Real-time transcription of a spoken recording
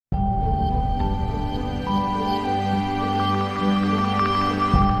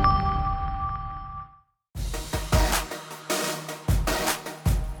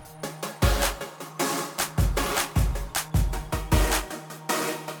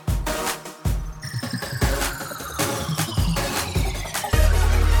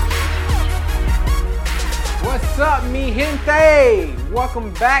up, mi gente?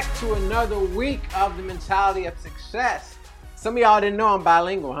 Welcome back to another week of the Mentality of Success. Some of y'all didn't know I'm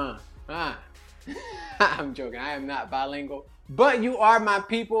bilingual, huh? I'm joking. I am not bilingual, but you are my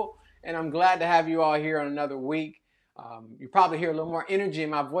people, and I'm glad to have you all here on another week. You probably hear a little more energy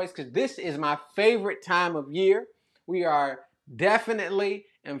in my voice because this is my favorite time of year. We are definitely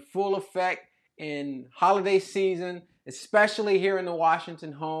in full effect in holiday season, especially here in the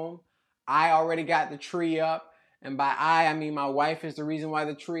Washington home. I already got the tree up. And by I mean my wife is the reason why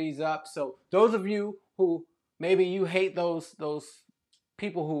the tree's up. So those of you who maybe you hate those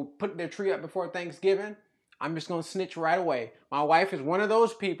people who put their tree up before Thanksgiving, I'm just going to snitch right away. My wife is one of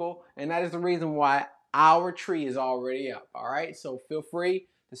those people, and that is the reason why our tree is already up. All right? So feel free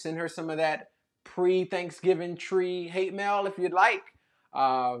to send her some of that pre-Thanksgiving tree hate mail if you'd like.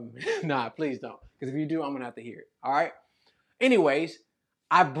 Nah, please don't. Because if you do, I'm going to have to hear it. All right? Anyways,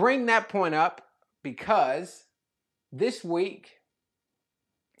 I bring that point up because this week,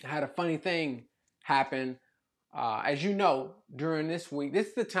 I had a funny thing happen. As you know, during this week, this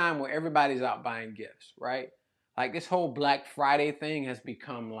is the time where everybody's out buying gifts, right? Like this whole Black Friday thing has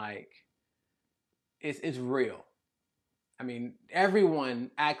become like, it's real. I mean,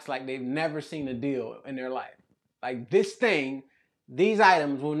 everyone acts like they've never seen a deal in their life. Like this thing, these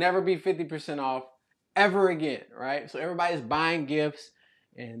items will never be 50% off ever again, right? So everybody's buying gifts,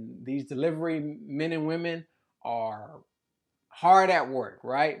 and these delivery men and women are hard at work,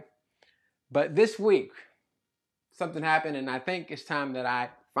 right? But this week, something happened, and I think it's time that I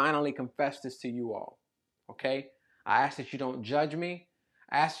finally confess this to you all, okay? I ask that you don't judge me.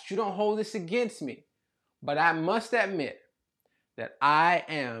 I ask that you don't hold this against me. But I must admit that I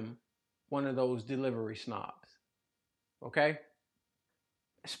am one of those delivery snobs, okay?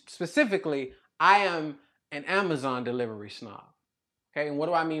 Specifically, I am an Amazon delivery snob, okay? And what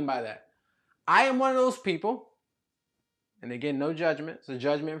do I mean by that? I am one of those people, and again, no judgment. It's a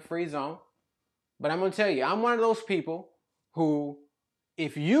judgment-free zone. But I'm going to tell you, I'm one of those people who,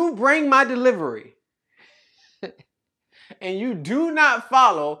 if you bring my delivery and you do not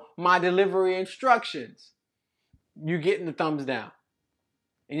follow my delivery instructions, you getting the thumbs down.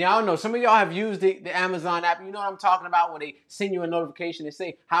 And y'all know, some of y'all have used the Amazon app. You know what I'm talking about, where they send you a notification and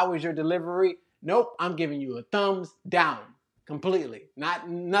say, how is your delivery? Nope, I'm giving you a thumbs down completely.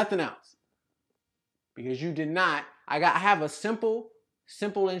 Nothing else. Because you did not. I have a simple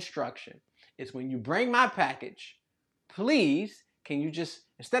instruction. It's when you bring my package, please, can you just,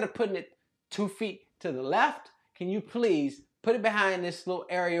 instead of putting it 2 feet to the left, can you please put it behind this little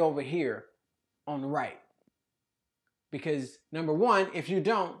area over here on the right? Because number one, if you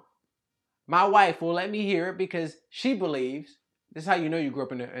don't, my wife will let me hear it because she believes, this is how you know you grew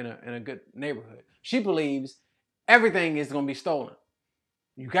up in a good neighborhood. She believes everything is going to be stolen.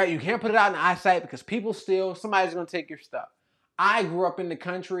 You can't put it out in the eyesight because people steal. Somebody's going to take your stuff. I grew up in the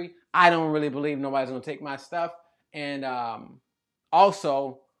country. I don't really believe nobody's going to take my stuff. And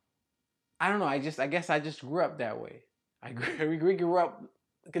also, I don't know. I guess I just grew up that way. We grew up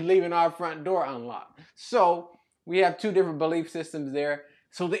leaving our front door unlocked. So we have two different belief systems there.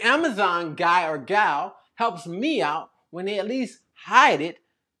 So the Amazon guy or gal helps me out when they at least hide it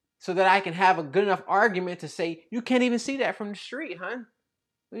so that I can have a good enough argument to say, you can't even see that from the street, huh?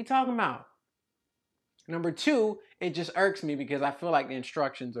 What are you talking about? Number two, it just irks me because I feel like the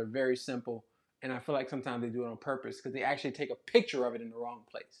instructions are very simple, and I feel like sometimes they do it on purpose because they actually take a picture of it in the wrong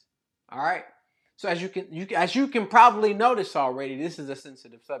place. All right? So as you can probably notice already, this is a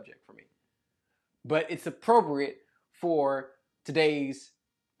sensitive subject for me. But it's appropriate for today's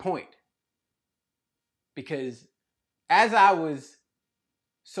point. Because as I was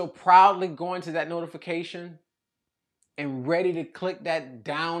so proudly going to that notification and ready to click that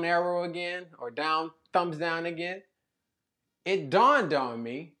down arrow again, or thumbs down again, it dawned on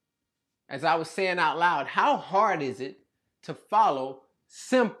me as I was saying out loud, how hard is it to follow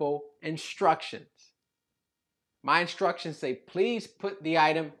simple instructions? My instructions say, please put the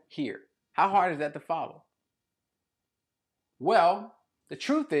item here. How hard is that to follow? Well, the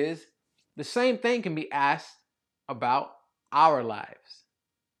truth is, the same thing can be asked about our lives.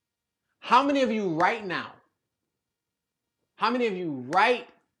 How many of you right now,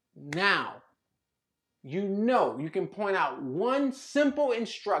 you know you can point out one simple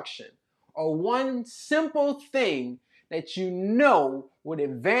instruction or one simple thing that you know would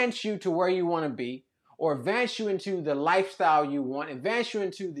advance you to where you want to be, or advance you into the lifestyle you want, advance you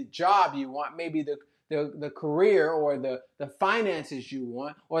into the job you want, maybe the career or the finances you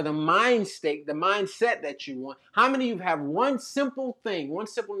want, or the mindset that you want? How many of you have one simple thing, one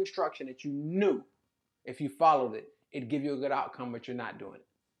simple instruction that you knew if you followed it, it'd give you a good outcome, but you're not doing it?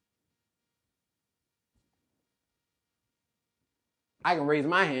 I can raise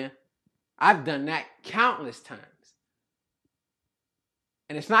my hand. I've done that countless times.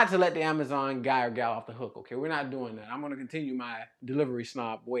 And it's not to let the Amazon guy or gal off the hook, okay? We're not doing that. I'm going to continue my delivery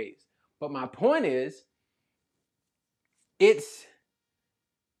snob ways. But my point is, it's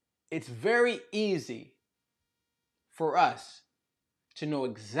very easy for us to know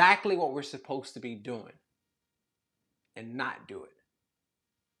exactly what we're supposed to be doing and not do it.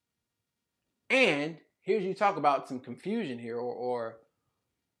 And here's you talk about some confusion here or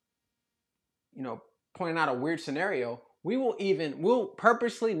pointing out a weird scenario. We'll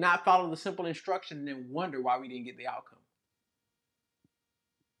purposely not follow the simple instruction and then wonder why we didn't get the outcome.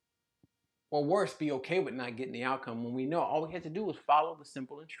 Or worse, be okay with not getting the outcome when we know all we had to do was follow the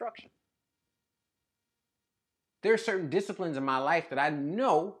simple instruction. There are certain disciplines in my life that I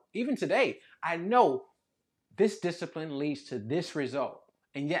know, even today, I know this discipline leads to this result.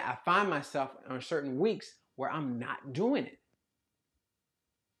 And yet I find myself on certain weeks where I'm not doing it.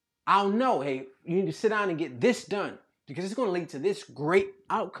 I'll know, hey, you need to sit down and get this done because it's going to lead to this great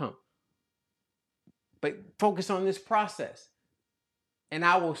outcome. But focus on this process. And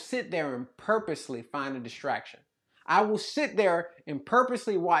I will sit there and purposely find a distraction. I will sit there and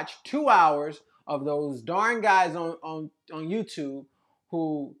purposely watch 2 hours of those darn guys on YouTube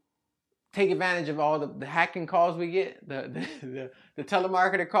who take advantage of all the hacking calls we get, the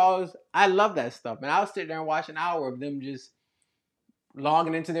telemarketer calls. I love that stuff. And I'll sit there and watch an hour of them just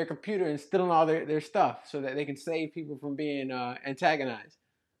logging into their computer and stealing all their stuff so that they can save people from being antagonized.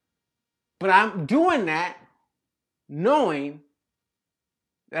 But I'm doing that knowing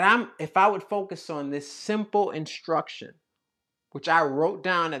that if I would focus on this simple instruction, which I wrote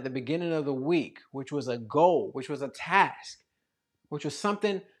down at the beginning of the week, which was a goal, which was a task, which was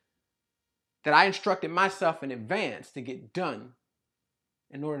something that I instructed myself in advance to get done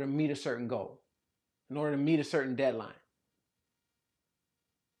in order to meet a certain goal, in order to meet a certain deadline.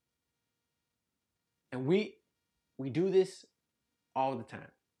 And we do this all the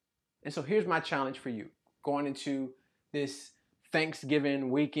time. And so here's my challenge for you going into this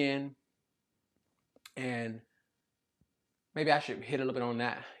Thanksgiving weekend. And maybe I should hit a little bit on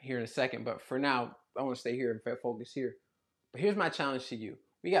that here in a second. But for now, I want to stay here and focus here. But here's my challenge to you.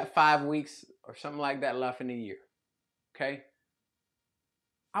 We got 5 weeks or something like that left in the year. Okay?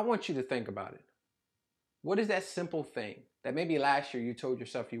 I want you to think about it. What is that simple thing that maybe last year you told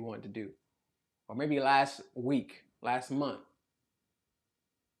yourself you wanted to do? Or maybe last week, last month.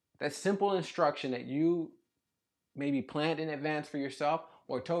 That simple instruction that you maybe planned in advance for yourself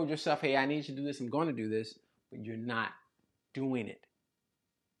or told yourself, hey, I need you to do this, I'm going to do this, but you're not doing it.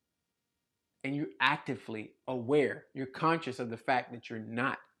 And you're actively aware, you're conscious of the fact that you're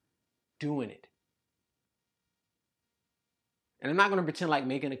not doing it. And I'm not going to pretend like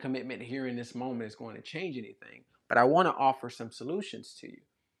making a commitment here in this moment is going to change anything, but I want to offer some solutions to you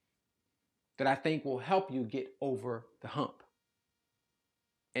that I think will help you get over the hump.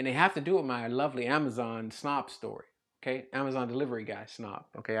 And they have to do with my lovely Amazon snob story. Okay, Amazon delivery guy snob.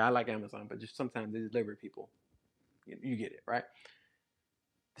 Okay, I like Amazon, but just sometimes the delivery people, you get it, right?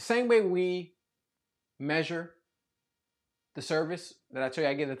 The same way we measure the service that I tell you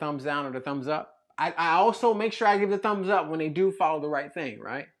I give the thumbs down or the thumbs up, I also make sure I give the thumbs up when they do follow the right thing,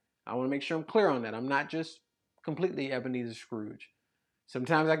 right? I want to make sure I'm clear on that. I'm not just completely Ebenezer Scrooge.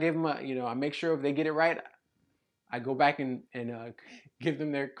 Sometimes I give them I make sure if they get it right, I go back and give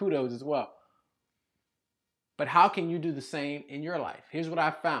them their kudos as well. But how can you do the same in your life? Here's what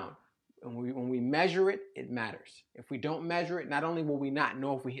I found. When we measure it, it matters. If we don't measure it, not only will we not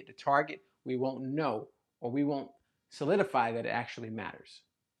know if we hit the target, we won't know or we won't solidify that it actually matters.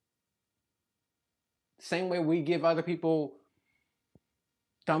 Same way we give other people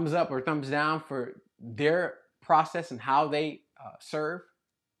thumbs up or thumbs down for their process and how they serve,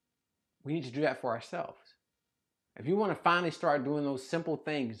 we need to do that for ourselves. If you want to finally start doing those simple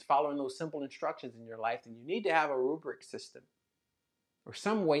things, following those simple instructions in your life, then you need to have a rubric system or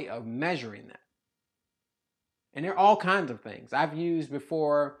some way of measuring that. And there are all kinds of things. I've used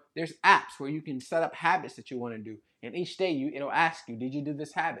before, there's apps where you can set up habits that you want to do. And each day it'll ask you, did you do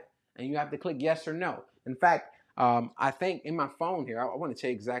this habit? And you have to click yes or no. In fact, I think in my phone here, I want to tell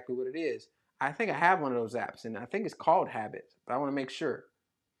you exactly what it is. I think I have one of those apps, and I think it's called Habits, but I want to make sure.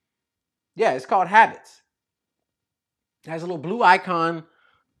 Yeah, it's called Habits. It has a little blue icon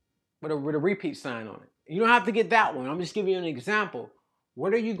with a repeat sign on it. You don't have to get that one. I'm just giving you an example.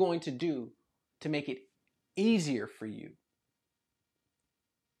 What are you going to do to make it easier for you?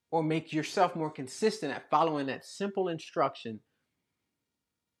 Or make yourself more consistent at following that simple instruction,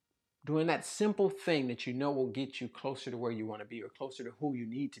 doing that simple thing that you know will get you closer to where you want to be or closer to who you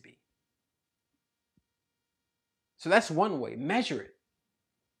need to be. So that's one way. Measure it.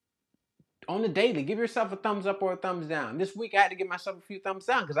 On the daily, give yourself a thumbs up or a thumbs down. This week, I had to give myself a few thumbs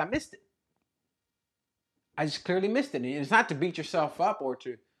down because I missed it. I just clearly missed it. And it's not to beat yourself up or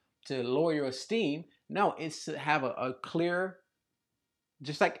to lower your esteem. No, it's to have a clear,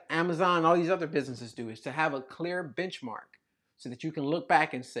 just like Amazon and all these other businesses do, is to have a clear benchmark so that you can look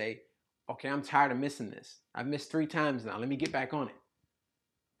back and say, okay, I'm tired of missing this. I've missed 3 times now. Let me get back on it.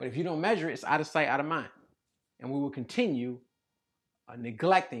 But if you don't measure it, it's out of sight, out of mind. And we will continue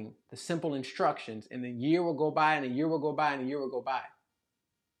neglecting the simple instructions, and the year will go by, and a year will go by, and a year will go by.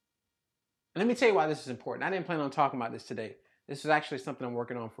 And let me tell you why this is important. I didn't plan on talking about this today. This is actually something I'm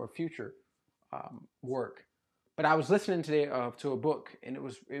working on for a future work. But I was listening today to a book, and it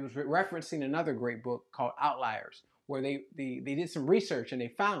was referencing another great book called Outliers, where they did some research, and they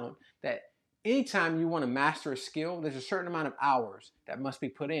found that anytime you want to master a skill, there's a certain amount of hours that must be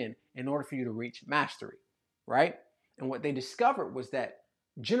put in order for you to reach mastery, right? And what they discovered was that,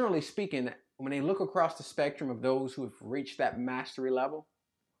 generally speaking, when they look across the spectrum of those who have reached that mastery level,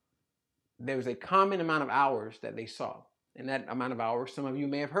 there was a common amount of hours that they saw. And that amount of hours, some of you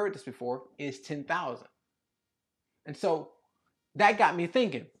may have heard this before, is 10,000. And so that got me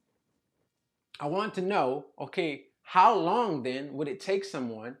thinking. I want to know, okay, how long then would it take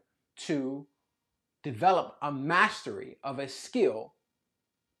someone to develop a mastery of a skill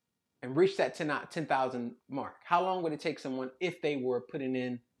and reach that 10,000 mark? How long would it take someone if they were putting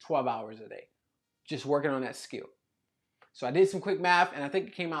in 12 hours a day, just working on that skill? So I did some quick math, and I think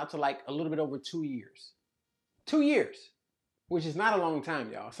it came out to like a little bit over 2 years. 2 years, which is not a long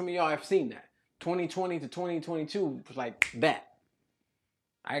time, y'all. Some of y'all have seen that. 2020 to 2022 was like that.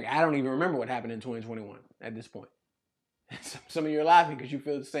 I don't even remember what happened in 2021 at this point. Some of you are laughing because you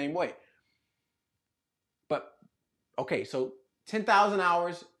feel the same way. But, okay, so 10,000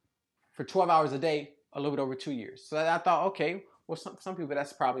 hours for 12 hours a day, a little bit over 2 years. So I thought, okay, well, some people,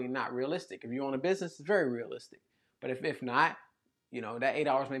 that's probably not realistic. If you own a business, it's very realistic. But if not, that 8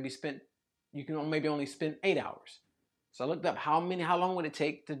 hours may be spent, you can maybe only spend 8 hours. So I looked up how long would it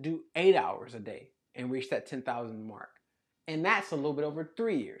take to do 8 hours a day and reach that 10,000 mark. And that's a little bit over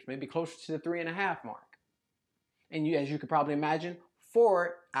 3 years, maybe closer to the 3.5 mark. And as you could probably imagine,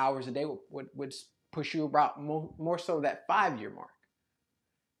 4 hours a day would push you about more so that 5-year mark.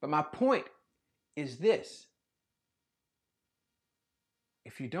 But my point is this.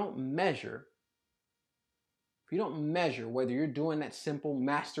 If you don't measure whether you're doing that simple,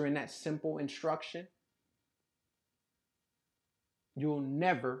 mastering that simple instruction, you'll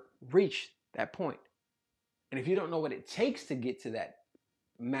never reach that point. And if you don't know what it takes to get to that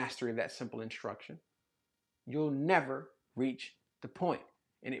mastery of that simple instruction, you'll never reach the point.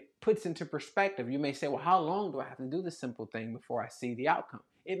 And it puts into perspective. You may say, well, how long do I have to do this simple thing before I see the outcome?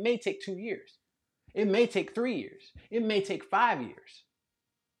 It may take 2 years. It may take 3 years. It may take 5 years.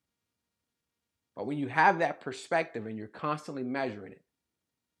 But when you have that perspective and you're constantly measuring it,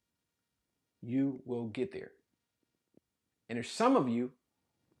 you will get there. And there's some of you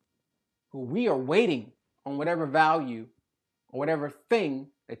who we are waiting on whatever value or whatever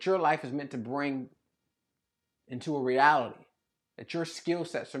thing that your life is meant to bring into a reality, that your skill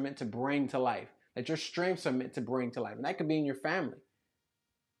sets are meant to bring to life, that your strengths are meant to bring to life. And that could be in your family.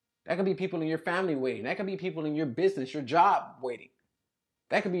 That could be people in your family waiting. That could be people in your business, your job waiting.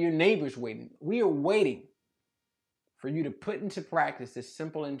 That could be your neighbors waiting. We are waiting for you to put into practice this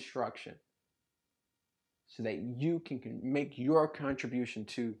simple instruction so that you can make your contribution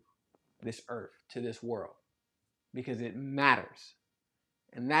to this earth, to this world, because it matters.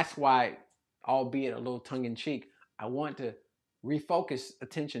 And that's why, albeit a little tongue-in-cheek, I want to refocus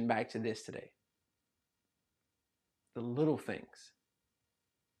attention back to this today. The little things.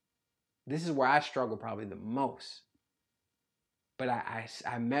 This is where I struggle probably the most. But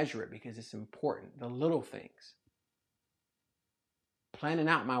I measure it because it's important. The little things. Planning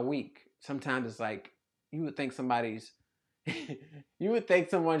out my week. Sometimes it's like, you would think someone's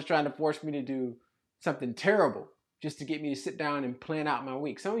trying to force me to do something terrible just to get me to sit down and plan out my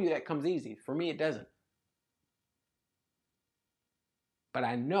week. Some of you, that comes easy. For me, it doesn't. But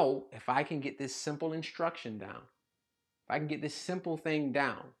I know if I can get this simple instruction down, if I can get this simple thing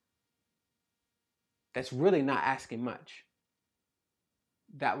down, that's really not asking much.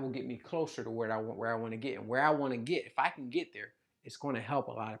 That will get me closer to where I want to get. And where I want to get, if I can get there, it's going to help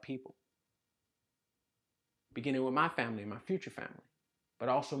a lot of people. Beginning with my family, my future family, but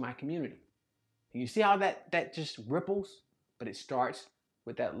also my community. And you see how that just ripples? But it starts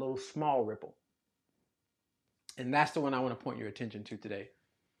with that little small ripple. And that's the one I want to point your attention to today.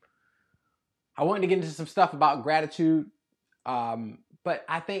 I wanted to get into some stuff about gratitude, but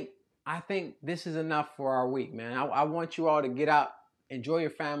I think I think this is enough for our week, man. I want you all to get out, enjoy your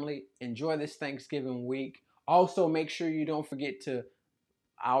family, enjoy this Thanksgiving week. Also, make sure you don't forget to,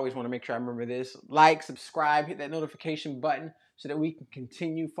 I always want to make sure I remember this, like, subscribe, hit that notification button so that we can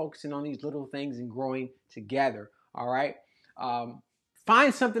continue focusing on these little things and growing together, all right?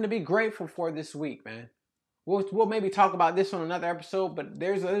 Find something to be grateful for this week, man. We'll maybe talk about this on another episode, but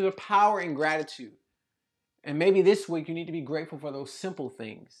there's a power in gratitude. And maybe this week you need to be grateful for those simple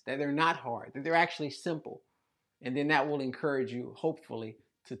things, that they're not hard, that they're actually simple. And then that will encourage you, hopefully,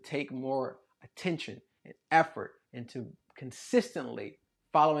 to take more attention and effort into consistently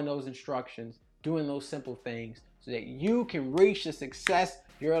following those instructions, doing those simple things so that you can reach the success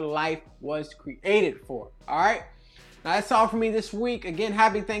your life was created for. All right? Now, that's all for me this week. Again,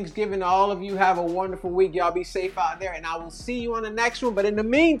 happy Thanksgiving to all of you. Have a wonderful week. Y'all be safe out there, and I will see you on the next one. But in the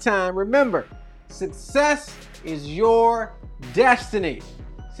meantime, remember, success is your destiny.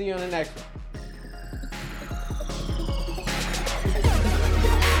 See you on the next one.